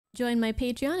join my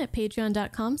Patreon at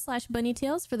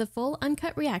patreon.com/bunnytails for the full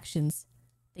uncut reactions.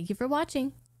 Thank you for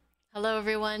watching. Hello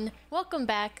everyone, welcome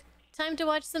back. Time to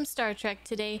watch some Star Trek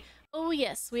today. Oh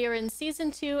yes, we are in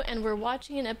season 2 and we're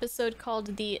watching an episode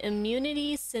called The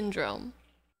Immunity Syndrome.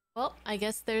 Well, I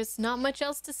guess there's not much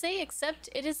else to say except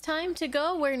it is time to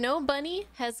go where no bunny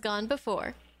has gone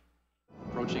before.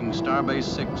 Approaching Starbase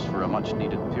 6 for a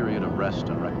much-needed period of rest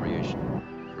and recreation.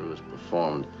 The crew has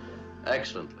performed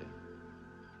excellently,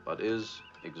 but is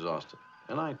exhausted.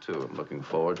 And I, too, am looking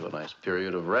forward to a nice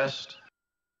period of rest.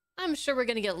 I'm sure we're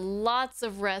gonna get lots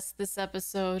of rest this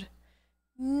episode.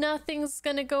 Nothing's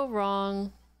gonna go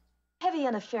wrong. Heavy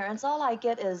interference. All I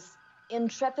get is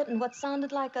Intrepid and what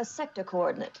sounded like a sector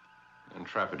coordinate.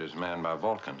 Intrepid is manned by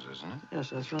Vulcans, isn't it? Yes,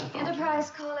 that's right. Enterprise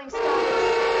calling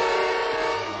Starbase.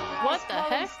 What the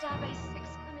heck? Starbase 6,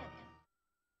 come in.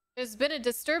 There's been a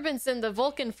disturbance in the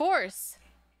Vulcan force.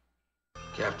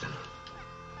 Captain,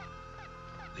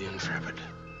 the Intrepid,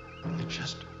 it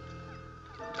just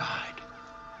died.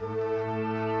 And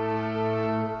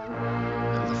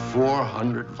the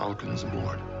 400 Vulcans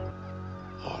aboard,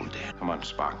 all dead. Come on,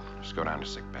 Spock. Let's go down to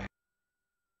sickbay.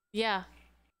 Yeah,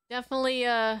 definitely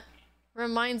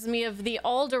reminds me of the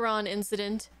Alderaan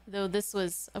incident, though this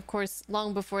was, of course,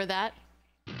 long before that.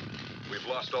 We've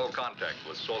lost all contact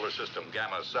with Solar System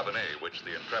Gamma 7A, which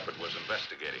the Intrepid was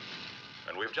investigating.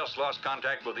 And we've just lost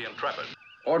contact with the Intrepid.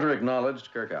 Order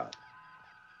acknowledged. Kirk out.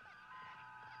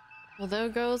 Well, there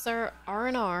goes our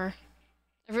R&R.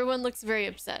 Everyone looks very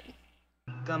upset.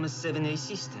 Gamma 7A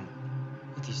system.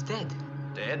 It is dead.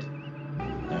 Dead?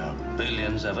 There are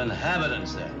billions of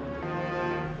inhabitants there.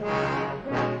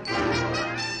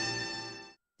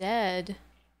 Dead.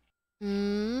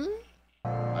 Hmm?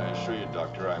 I assure you,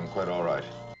 Doctor, I'm quite all right.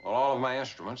 Well, all of my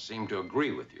instruments seem to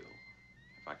agree with you.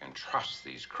 If I can trust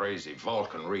these crazy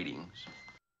Vulcan readings.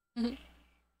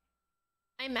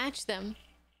 I match them.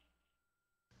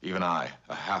 Even I,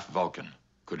 a half Vulcan,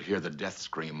 could hear the death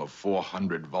scream of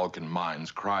 400 Vulcan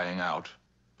minds crying out.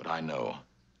 But I know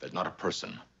that not a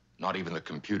person, not even the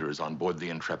computers on board the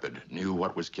Intrepid, knew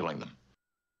what was killing them.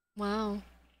 Wow.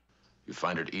 You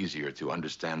find it easier to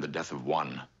understand the death of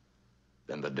one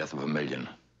than the death of a million.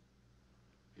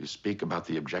 You speak about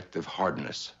the objective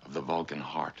hardness of the Vulcan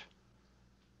heart.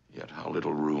 Yet how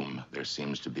little room there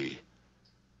seems to be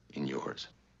in yours.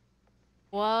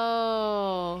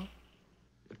 Whoa.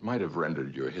 It might have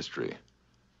rendered your history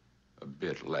a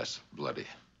bit less bloody.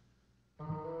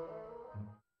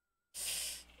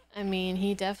 I mean,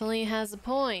 he definitely has a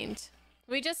point.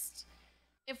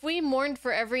 If we mourned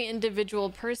for every individual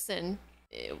person,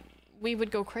 we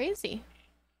would go crazy.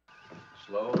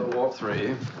 Slow to warp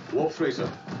 3. Warp 3, sir.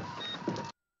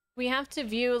 We have to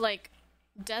view, like,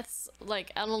 deaths,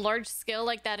 like, on a large scale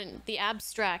like that in the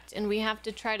abstract, and we have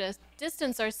to try to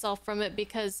distance ourselves from it,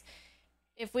 because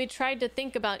if we tried to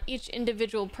think about each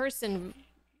individual person,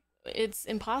 it's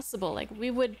impossible. Like,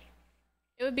 it would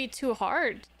be too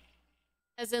hard.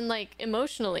 As in, like,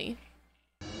 emotionally.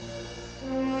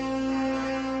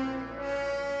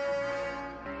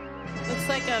 Looks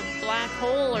like a black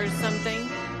hole or something.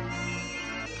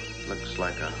 Looks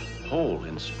like a hole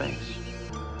in space.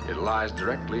 It lies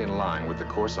directly in line with the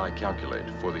course I calculate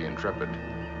for the Intrepid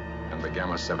and the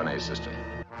Gamma 7A system.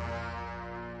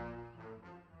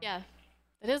 Yeah,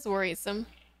 it is worrisome.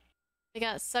 They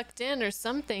got sucked in or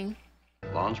something.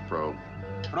 Launch probe.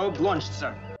 Probe launched,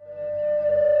 sir.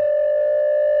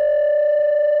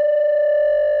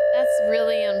 That's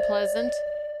really unpleasant.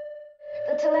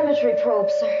 The telemetry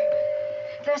probe, sir.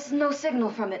 There's no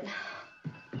signal from it.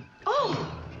 Oh!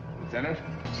 Lieutenant?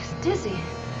 Just dizzy.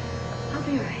 I'll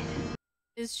be right.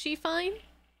 Is she fine?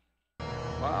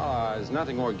 Well, there's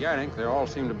nothing organic. They all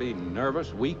seem to be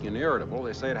nervous, weak, and irritable.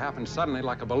 They say it happened suddenly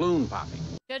like a balloon popping.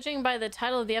 Judging by the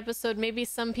title of the episode, maybe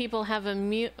some people have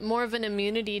more of an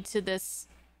immunity to this,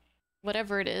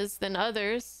 whatever it is, than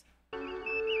others.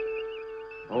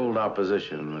 Hold our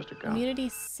position, Mr. Cobb. Immunity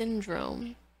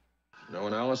syndrome. No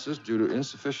analysis due to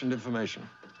insufficient information.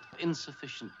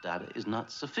 Insufficient data is not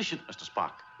sufficient, Mr.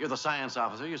 Spock. You're the science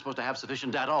officer. You're supposed to have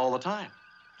sufficient data all the time.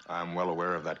 I'm well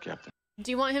aware of that, Captain.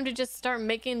 Do you want him to just start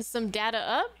making some data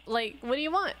up? Like, what do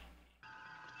you want?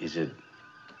 Is it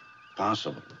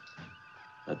possible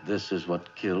that this is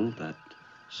what killed that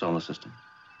solar system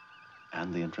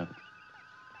and the Intrepid?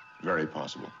 Very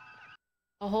possible.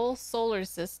 A whole solar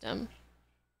system.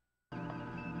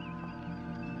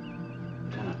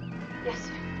 Lieutenant. Yes,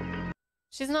 sir.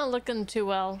 She's not looking too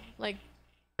well. Like,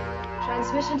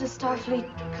 Transmission to Starfleet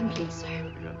complete,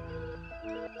 sir.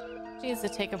 she needs to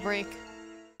take a break.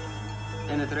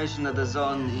 Penetration of the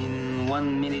zone in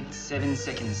 1 minute 7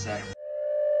 seconds, sir.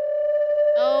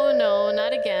 Oh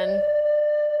Not again.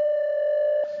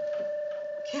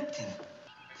 Captain,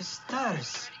 the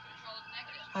stars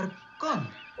are gone.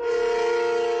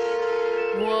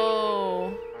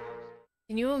 Whoa.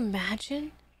 Can you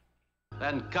imagine?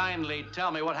 Then kindly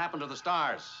tell me what happened to the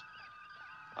stars.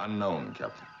 Unknown,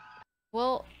 Captain.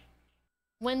 Well,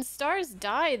 when stars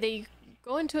die, they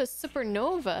go into a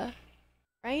supernova,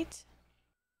 right?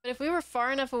 But if we were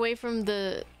far enough away from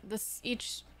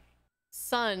each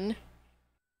sun,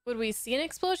 would we see an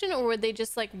explosion, or would they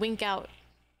just like wink out?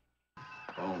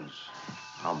 Bones,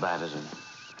 how bad is it?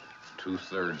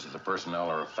 2/3 of the personnel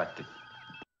are affected.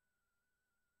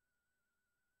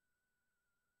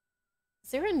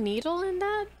 Is there a needle in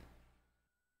that?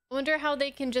 I wonder how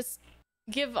they can just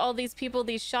give all these people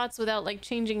these shots without like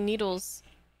changing needles.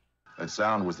 That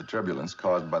sound was the turbulence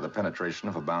caused by the penetration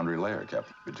of a boundary layer,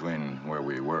 Captain, between where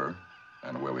we were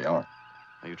and where we are.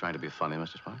 Are you trying to be funny,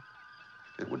 Mr. Spock?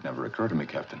 It would never occur to me,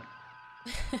 Captain.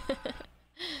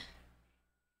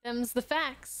 Them's the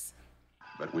facts.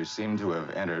 But we seem to have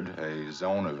entered a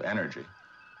zone of energy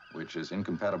which is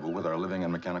incompatible with our living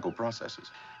and mechanical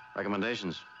processes.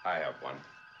 Recommendations? I have one.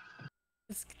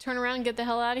 Let's turn around and get the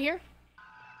hell out of here.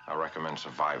 I recommend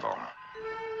survival.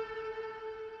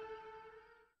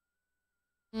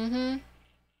 Mm-hmm.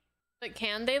 But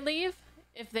can they leave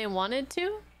if they wanted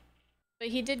to? But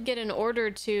he did get an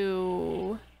order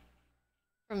to...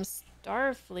 from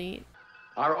Starfleet.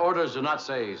 Our orders do not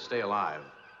say stay alive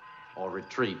or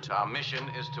retreat. Our mission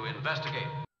is to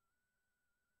investigate.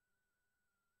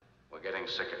 We're getting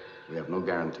sicker. We have no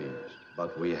guarantees,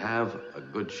 but we have a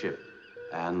good ship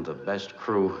and the best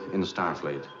crew in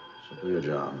Starfleet. So do your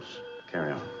jobs.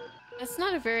 Carry on. That's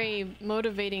not a very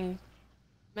motivating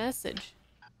message.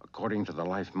 According to the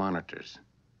life monitors,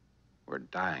 we're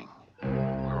dying.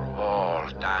 We're all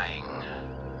dying.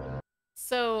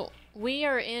 So we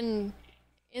are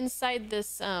inside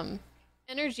this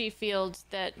energy field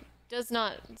that does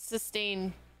not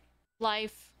sustain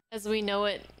life as we know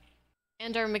it,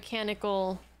 and our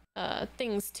mechanical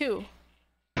things too.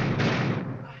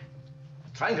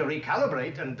 Trying to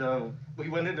recalibrate, and we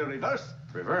went into reverse.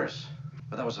 Reverse?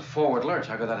 But that was a forward lurch.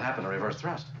 How could that happen, a reverse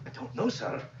thrust? I don't know,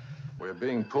 sir. We're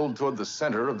being pulled toward the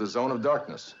center of the zone of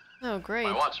darkness. Oh, great.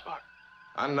 By what, Spock?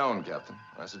 Unknown, Captain.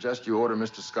 I suggest you order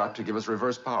Mr. Scott to give us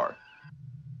reverse power.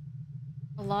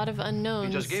 A lot of unknowns.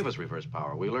 He just gave us reverse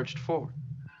power. We lurched forward.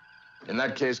 In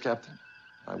that case, Captain,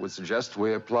 I would suggest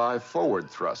we apply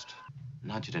forward thrust.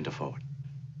 Nudge it into forward.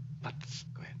 But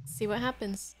go ahead. See what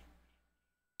happens.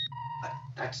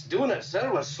 That's doing it, sir.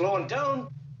 We're slowing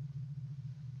down.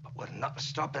 But we're not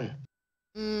stopping.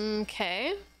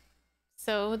 Okay.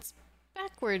 So it's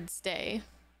backwards day.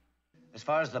 As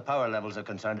far as the power levels are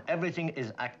concerned, everything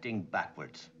is acting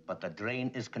backwards, but the drain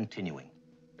is continuing.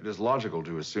 It is logical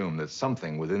to assume that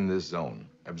something within this zone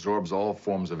absorbs all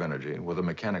forms of energy, whether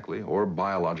mechanically or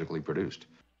biologically produced.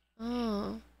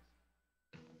 Oh.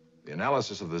 The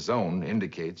analysis of the zone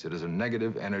indicates it is a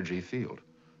negative energy field,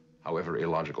 however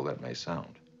illogical that may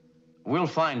sound. We'll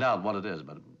find out what it is,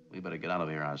 but we better get out of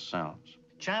here ourselves.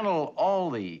 Channel all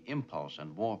the impulse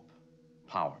and warp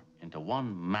power into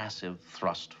one massive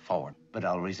thrust forward. But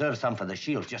I'll reserve some for the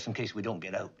shields just in case we don't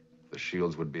get out. The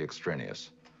shields would be extraneous.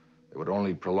 They would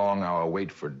only prolong our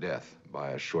wait for death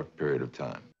by a short period of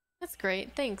time. That's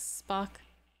great. Thanks, Spock.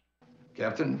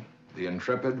 Captain, the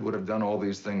Intrepid would have done all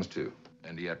these things too,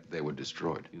 and yet they were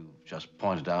destroyed. You just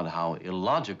pointed out how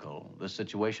illogical this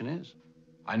situation is.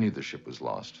 I knew the ship was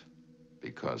lost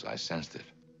because I sensed it.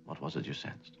 What was it you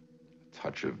sensed? A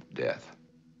touch of death.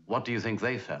 What do you think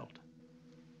they felt?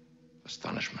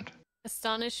 Astonishment.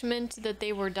 Astonishment that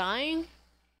they were dying?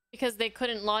 Because they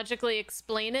couldn't logically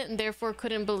explain it and therefore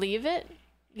couldn't believe it?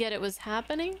 Yet it was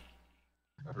happening?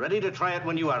 Ready to try it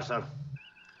when you are, sir.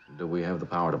 Do we have the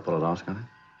power to pull it off, Scotty?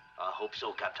 I hope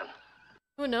so, Captain.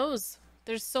 Who knows?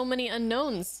 There's so many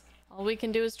unknowns. All we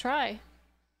can do is try.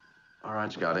 All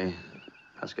right, Scotty.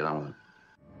 Let's get on with it.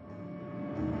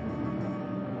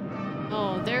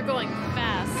 Oh, they're going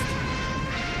fast.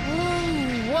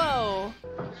 Ooh, whoa.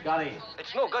 Scotty.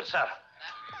 It's no good, sir.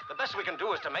 The best we can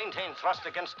do is to maintain thrust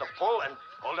against the pull and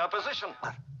hold our position.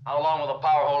 How long will the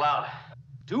power hold out?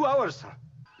 2 hours, sir.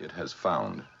 It has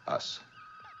found us.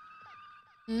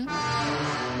 Hmm?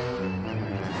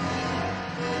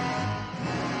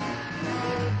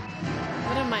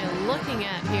 What am I looking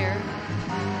at here?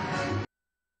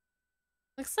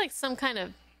 Looks like some kind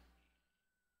of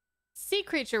sea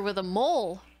creature with a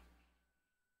mole.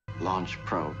 Launch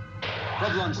probe.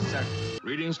 Probe launch, sir.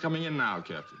 Readings coming in now,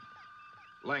 Captain.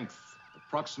 Length,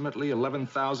 approximately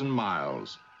 11,000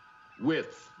 miles.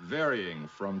 Width, varying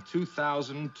from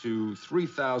 2,000 to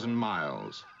 3,000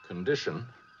 miles. Condition,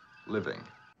 living.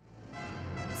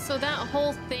 So that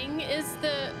whole thing is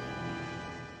the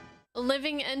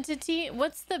living entity?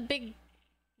 What's the big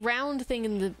round thing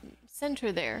in the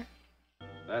center there?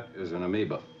 That is an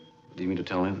amoeba. Do you mean to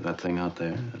tell me that thing out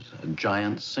there is a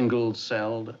giant,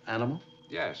 single-celled animal?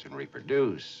 Yes, and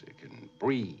reproduce. It can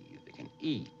breathe. It can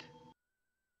eat.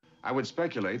 I would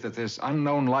speculate that this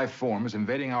unknown life form is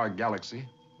invading our galaxy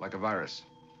like a virus.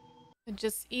 And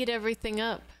just eat everything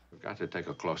up. We've got to take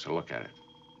a closer look at it.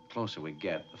 The closer we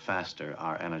get, the faster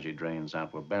our energy drains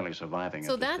out. We're barely surviving.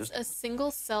 So at this that's distance. a single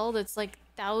cell that's like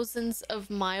thousands of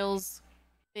miles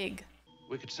big.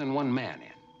 We could send one man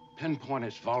in, pinpoint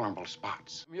its vulnerable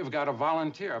spots. You've got a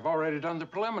volunteer. I've already done the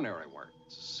preliminary work.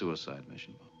 It's a suicide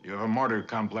mission. You have a martyr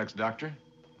complex, Doctor.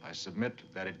 I submit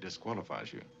that it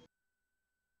disqualifies you.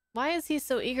 Why is he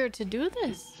so eager to do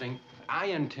this? Think I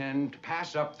intend to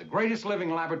pass up the greatest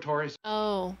living laboratories.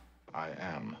 Oh. I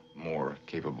am more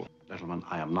capable. Gentlemen,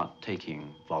 I am not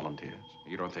taking volunteers.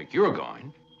 You don't think you're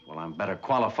going? Well, I'm better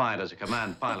qualified as a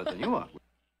command pilot than you are.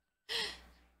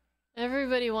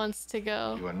 Everybody wants to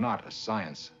go. You are not a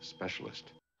science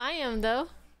specialist. I am, though.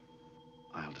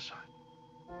 I'll decide.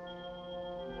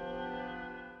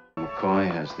 McCoy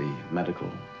has the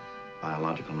medical,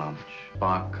 biological knowledge.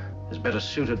 Spock is better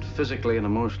suited physically and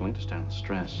emotionally to stand the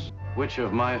stress. Which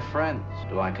of my friends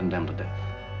do I condemn to death?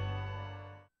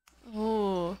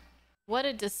 Oh, what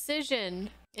a decision.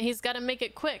 He's got to make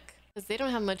it quick, because they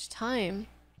don't have much time.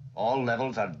 All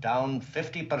levels are down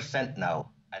 50%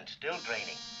 now, and still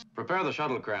draining. Prepare the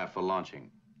shuttlecraft for launching.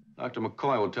 Dr.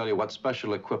 McCoy will tell you what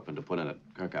special equipment to put in it.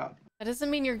 Kirk out. That doesn't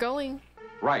mean you're going.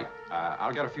 Right.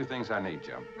 I'll get a few things I need,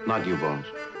 Jim. Not you, Bones.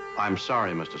 I'm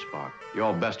sorry, Mr. Spock.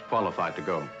 You're best qualified to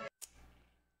go.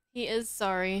 He is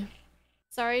sorry.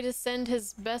 Sorry to send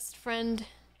his best friend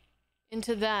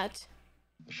into that.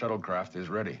 The shuttlecraft is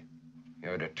ready.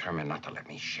 You're determined not to let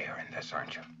me share in this,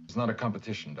 aren't you? It's not a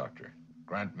competition, Doctor.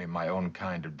 Grant me my own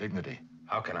kind of dignity.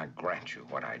 How can I grant you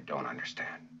what I don't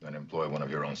understand? Then employ one of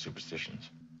your own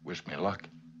superstitions. Wish me luck.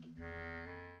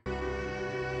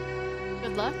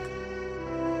 Good luck.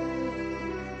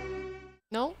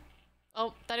 No?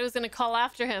 Oh, thought he was gonna call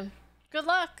after him. Good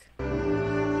luck. Good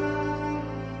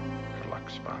luck,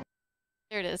 Spock.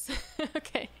 There it is.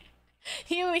 Okay.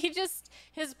 He just,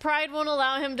 his pride won't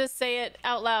allow him to say it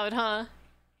out loud, huh?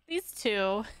 These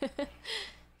two.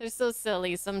 They're so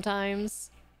silly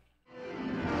sometimes.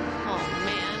 Oh,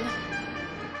 man.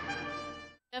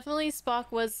 Definitely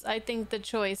Spock was, I think, the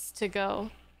choice to go.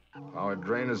 Our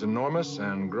drain is enormous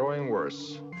and growing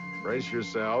worse. Brace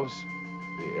yourselves.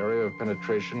 The area of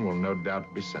penetration will no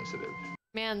doubt be sensitive.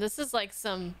 Man, this is like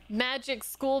some magic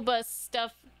school bus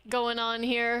stuff going on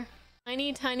here.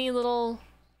 Tiny, tiny little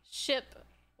ship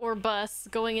or bus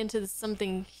going into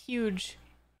something huge.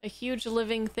 A huge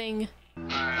living thing.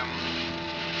 I am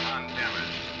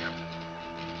undamaged,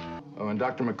 Captain. Oh, and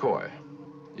Dr. McCoy,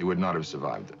 you would not have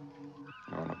survived it.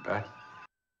 You want to bet?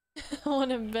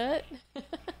 Wanna bet?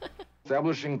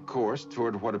 Establishing course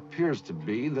toward what appears to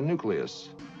be the nucleus.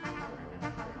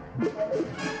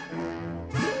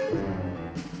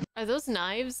 Are those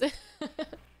knives?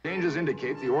 Changes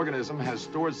indicate the organism has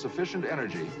stored sufficient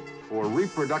energy for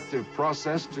reproductive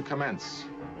process to commence.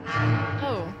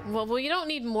 Oh, well, you don't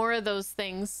need more of those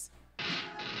things.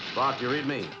 Spock, you read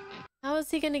me. How is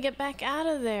he gonna get back out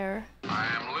of there? I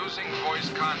am losing voice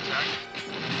contact.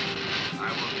 I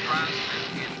will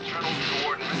transmit internal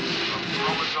coordinates of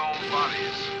chromosome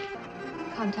bodies.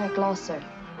 Contact lost, sir.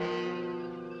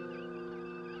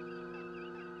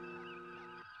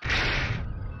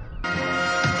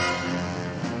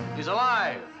 He's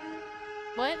alive.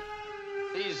 What?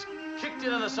 He's kicked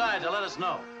it in the side to let us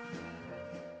know.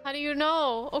 How do you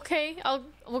know? Okay,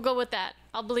 we'll go with that.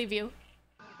 I'll believe you.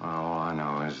 All I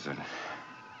know is that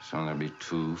soon there'll be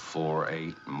 2, 4,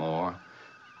 8 more.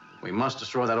 We must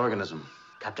destroy that organism.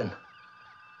 Captain,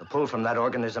 the pull from that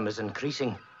organism is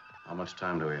increasing. How much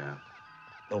time do we have?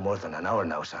 No more than an hour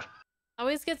now, sir. I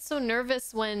always get so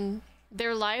nervous when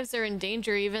their lives are in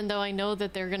danger, even though I know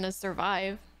that they're gonna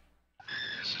survive.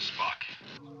 This is Spock.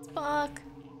 Spock.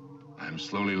 I'm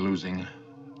slowly losing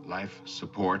life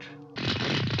support. Leave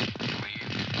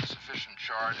sufficient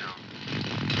charge of...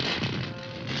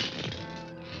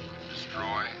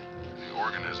 destroy the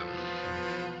organism.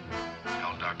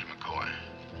 Tell Dr. McCoy.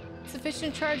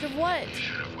 Sufficient charge of what? He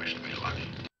should have wished me luck.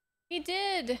 He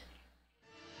did.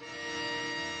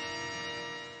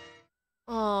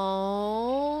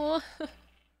 Oh.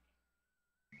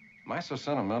 Am I so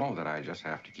sentimental that I just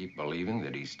have to keep believing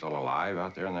that he's still alive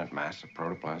out there in that massive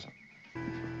protoplasm?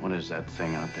 What is that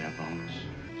thing out there, Bones?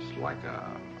 It's like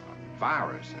a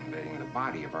virus invading the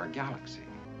body of our galaxy.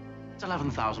 It's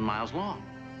 11,000 miles long,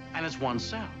 and it's one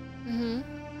cell. Mm-hmm.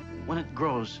 When it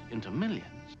grows into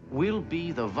millions, we'll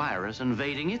be the virus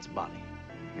invading its body.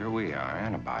 Here we are,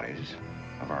 antibodies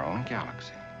of our own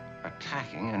galaxy,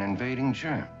 attacking an invading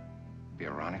germ. Be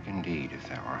ironic indeed if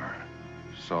that were our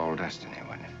sole destiny,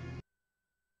 wouldn't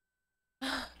it?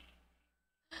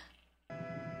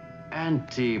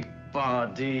 Antibodies.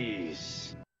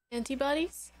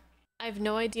 Antibodies? I have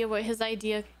no idea what his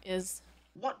idea is.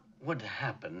 What would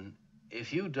happen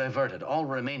if you diverted all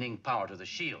remaining power to the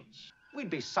shields? We'd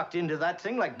be sucked into that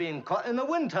thing like being caught in a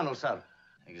wind tunnel, sir.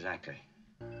 Exactly.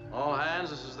 All hands,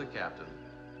 this is the captain.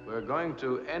 We're going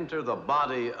to enter the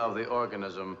body of the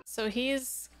organism. So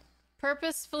he's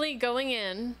purposefully going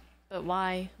in, but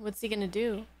why? What's he gonna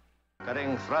do?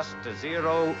 Cutting thrust to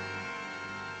 0.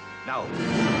 Now.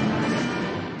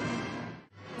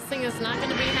 This thing is not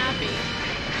gonna be happy.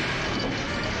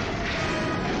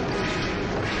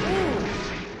 Ooh.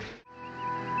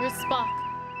 Where's Spock?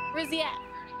 Where's he at?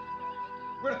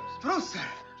 We're through, sir.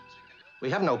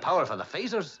 We have no power for the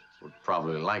phasers. Would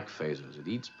probably like phasers. It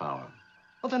eats power.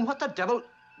 Well, then what the devil,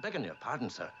 begging your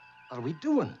pardon, sir, are we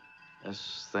doing?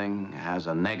 This thing has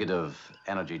a negative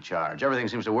energy charge. Everything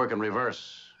seems to work in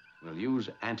reverse. We'll use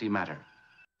antimatter.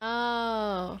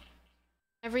 Oh.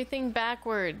 Everything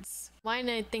backwards. Why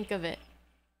didn't I think of it?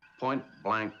 Point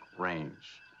blank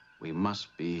range. We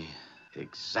must be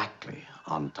exactly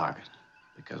on target,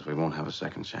 because we won't have a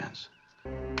second chance.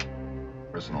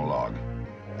 Personal log.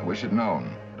 I wish it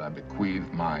known that I bequeath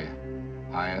my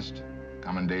highest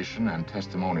commendation and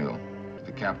testimonial to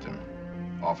the captain,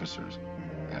 officers,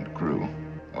 and crew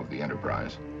of the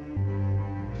Enterprise.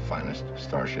 Finest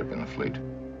starship in the fleet.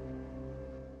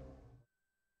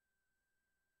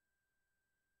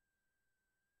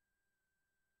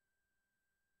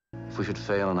 If we should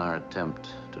fail in our attempt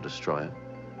to destroy it,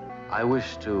 I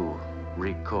wish to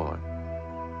record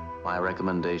my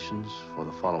recommendations for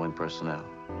the following personnel.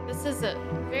 This is a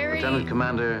very Lieutenant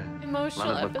Commander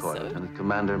emotional Leonard McCoy, episode. Lieutenant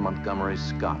Commander Montgomery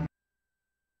Scott,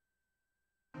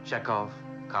 Chekhov,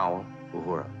 Cowell,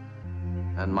 Uhura,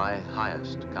 and my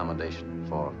highest commendation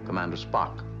for Commander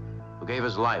Spock, who gave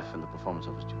his life in the performance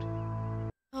of his duty.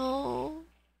 Oh.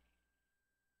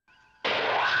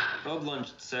 Probe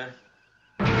launched, sir.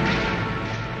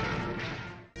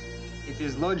 It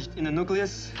is lodged in the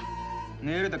nucleus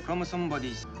near the chromosome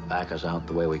bodies. Back us out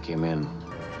the way we came in.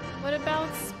 What about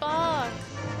Spock?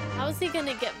 How's he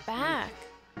gonna get back?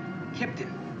 Captain,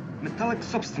 metallic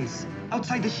substance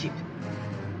outside the ship.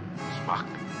 Spock.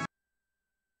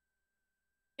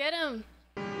 Get him.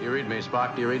 Do you read me,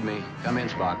 Spock? Do you read me? Come in,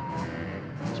 Spock.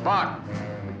 Spock!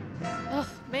 Oh,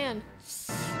 man.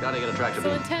 Gotta get a tractor So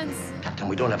beam. intense. Captain,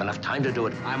 we don't have enough time to do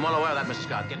it. I'm well aware of that, Mr.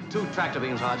 Scott. Get 2 tractor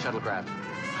beams on that shuttlecraft.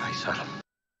 Aye, sir.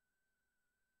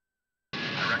 I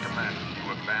recommend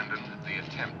you abandon the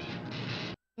attempt.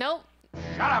 Nope.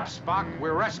 Shut up, Spock.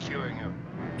 We're rescuing you.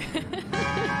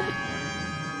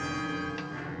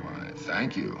 Why,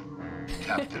 thank you,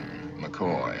 Captain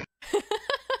McCoy.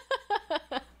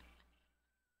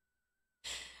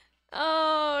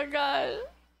 Oh, God.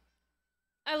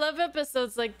 I love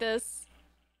episodes like this.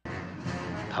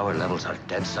 Power levels are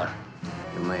dead, sir.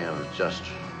 You may have just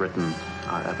written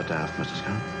our epitaph, Mr.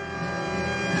 Scott.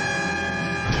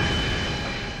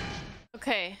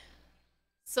 Okay.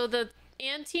 So the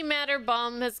antimatter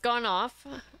bomb has gone off,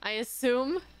 I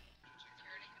assume.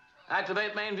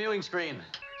 Activate main viewing screen.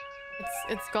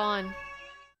 It's gone.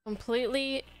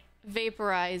 Completely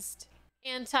vaporized.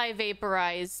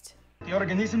 Anti-vaporized. The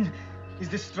organism is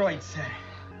destroyed, sir.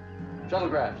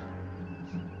 Shuttlecraft.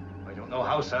 I don't know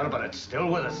how, sir, but it's still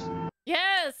with us.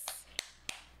 Yes!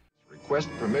 Request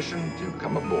permission to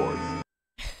come aboard.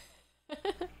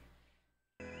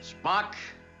 Spock,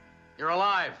 you're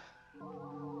alive.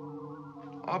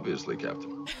 Obviously,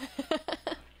 Captain.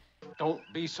 Don't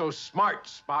be so smart,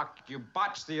 Spock. You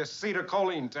botched the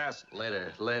acetylcholine test.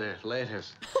 Later.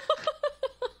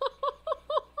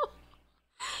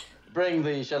 Bring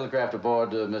the shuttlecraft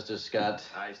aboard, Mr. Scott.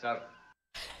 Aye, sir.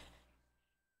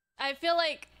 I feel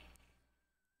like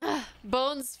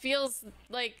Bones feels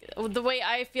like the way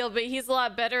I feel, but he's a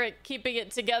lot better at keeping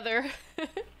it together.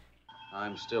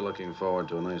 I'm still looking forward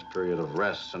to a nice period of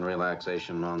rest and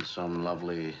relaxation on some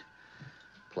lovely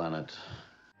planet.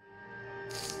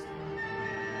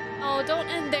 Oh, don't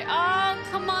end there. Oh,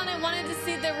 come on. I wanted to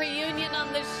see the reunion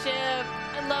on the ship.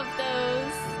 I love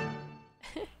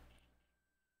those.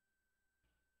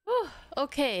 Whew.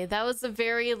 Okay, that was a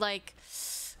very, like,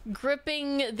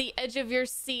 gripping the edge of your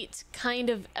seat kind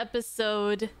of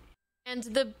episode. And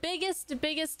the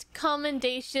biggest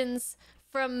commendations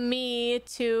from me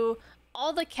to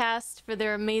all the cast for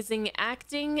their amazing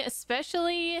acting,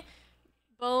 especially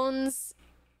Bones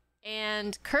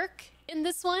and Kirk in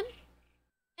this one,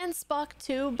 and Spock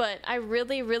too, but I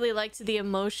really, really liked the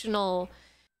emotional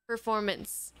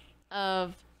performance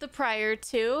of the prior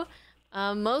two,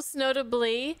 most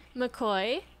notably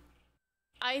McCoy.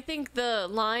 I think the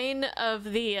line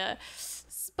of the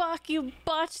Spock, you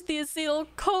botched the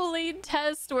acetylcholine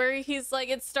test, where he's like,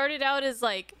 it started out as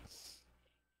like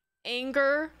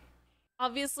anger.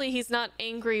 Obviously he's not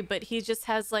angry, but he just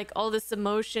has like all this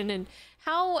emotion, and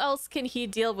how else can he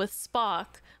deal with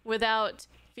Spock without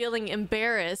feeling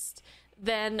embarrassed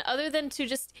than other than to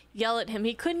just yell at him?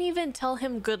 He couldn't even tell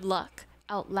him good luck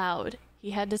out loud.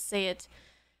 He had to say it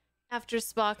after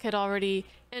Spock had already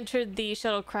entered the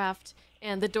shuttlecraft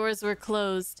and the doors were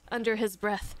closed, under his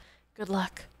breath, good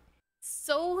luck.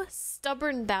 So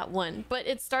stubborn, that one, but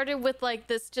it started with like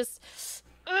this just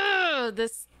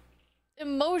this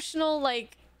emotional,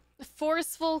 like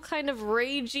forceful kind of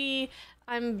ragey,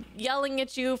 I'm yelling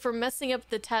at you for messing up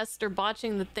the test or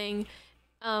botching the thing,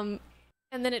 and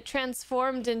then it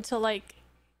transformed into like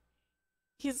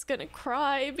he's gonna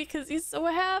cry because he's so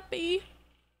happy,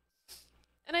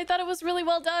 and I thought it was really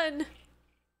well done.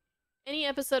 Any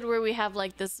episode where we have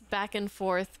like this back and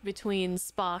forth between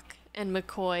Spock and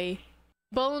McCoy,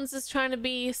 Bones is trying to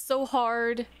be so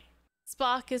hard,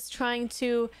 Spock is trying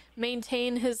to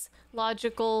maintain his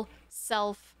logical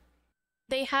self.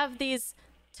 They have these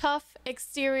tough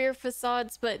exterior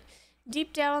facades, but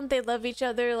deep down they love each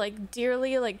other like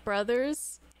dearly, like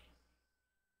brothers.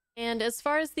 And as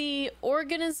far as the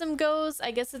organism goes,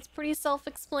 I guess it's pretty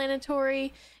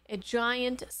self-explanatory. A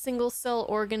giant single-cell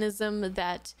organism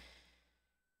that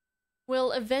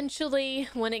will eventually,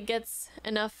 when it gets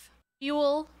enough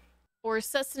fuel or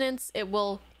sustenance, it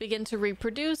will begin to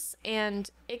reproduce, and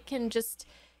it can just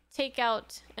take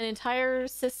out an entire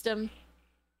system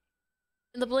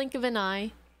in the blink of an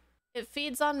eye. It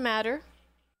feeds on matter,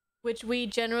 which we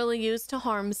generally use to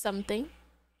harm something.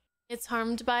 It's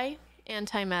harmed by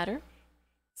antimatter,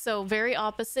 so very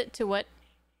opposite to what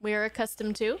we are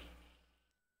accustomed to.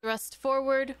 Thrust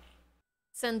forward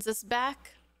sends us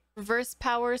back. Reverse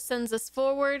power sends us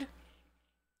forward.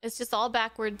 It's just all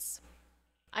backwards.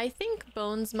 I think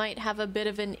Bones might have a bit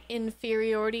of an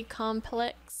inferiority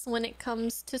complex when it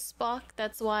comes to Spock.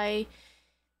 That's why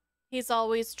he's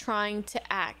always trying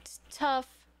to act tough.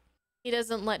 He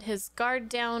doesn't let his guard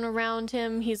down around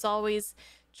him. He's always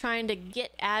trying to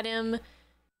get at him.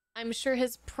 I'm sure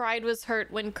his pride was hurt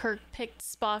when Kirk picked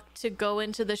Spock to go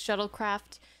into the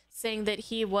shuttlecraft, saying that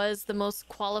he was the most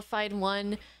qualified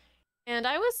one. And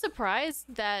I was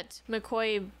surprised that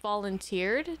McCoy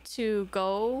volunteered to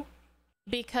go,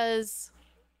 because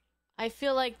I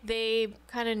feel like they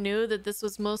kind of knew that this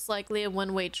was most likely a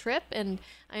one-way trip, and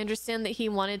I understand that he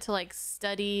wanted to like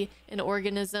study an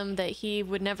organism that he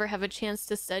would never have a chance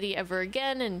to study ever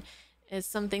again, and is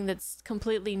something that's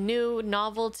completely new,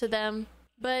 novel to them.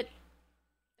 But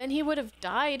then he would have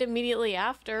died immediately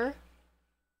after.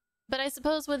 But I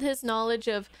suppose with his knowledge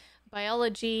of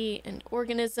biology and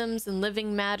organisms and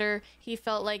living matter, he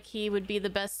felt like he would be the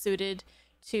best suited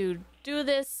to do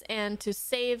this and to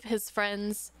save his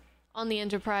friends on the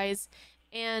Enterprise.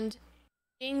 And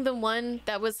being the one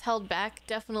that was held back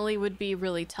definitely would be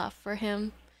really tough for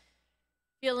him.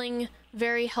 Feeling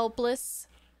very helpless.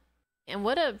 And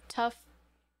what a tough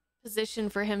position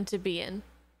for him to be in.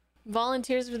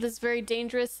 Volunteers for this very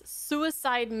dangerous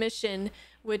suicide mission,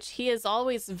 which he is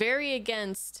always very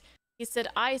against. He said,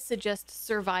 I suggest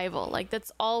survival. Like,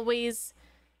 that's always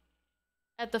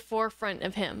at the forefront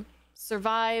of him.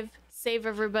 Survive, save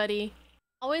everybody.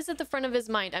 Always at the front of his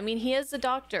mind. I mean, he is a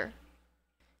doctor.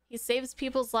 He saves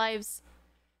people's lives.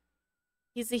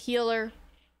 He's a healer.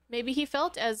 Maybe he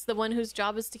felt as the one whose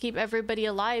job is to keep everybody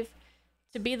alive,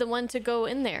 to be the one to go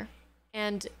in there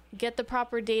and get the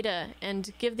proper data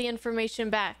and give the information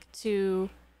back to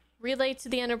relay to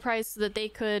the Enterprise so that they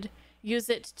could use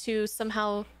it to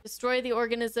somehow destroy the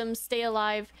organism, stay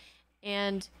alive.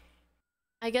 And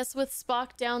I guess with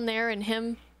Spock down there and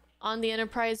him on the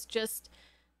Enterprise just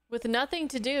with nothing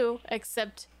to do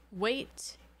except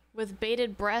wait with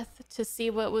bated breath to see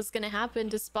what was going to happen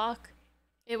to Spock,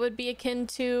 it would be akin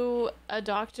to a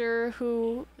doctor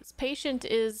whose patient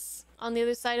is on the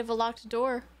other side of a locked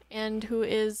door and who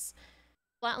is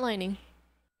flatlining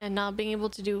and not being able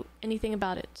to do anything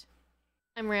about it.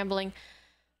 I'm rambling.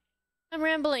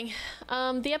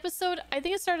 The episode, I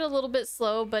think it started a little bit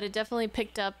slow, but it definitely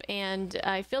picked up, and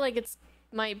I feel like it's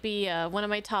might be one of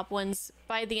my top ones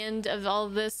by the end of all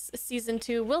of this season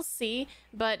 2. We'll see,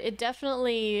 but it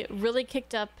definitely really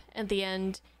kicked up at the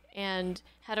end and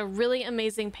had a really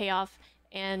amazing payoff.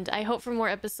 and I hope for more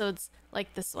episodes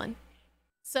like this one.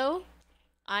 So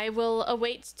I will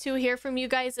await to hear from you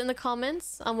guys in the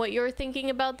comments on what you're thinking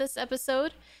about this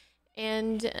episode,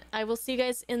 and I will see you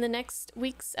guys in the next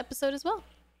week's episode as well.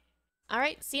 All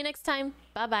right, see you next time.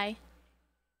 Bye-bye.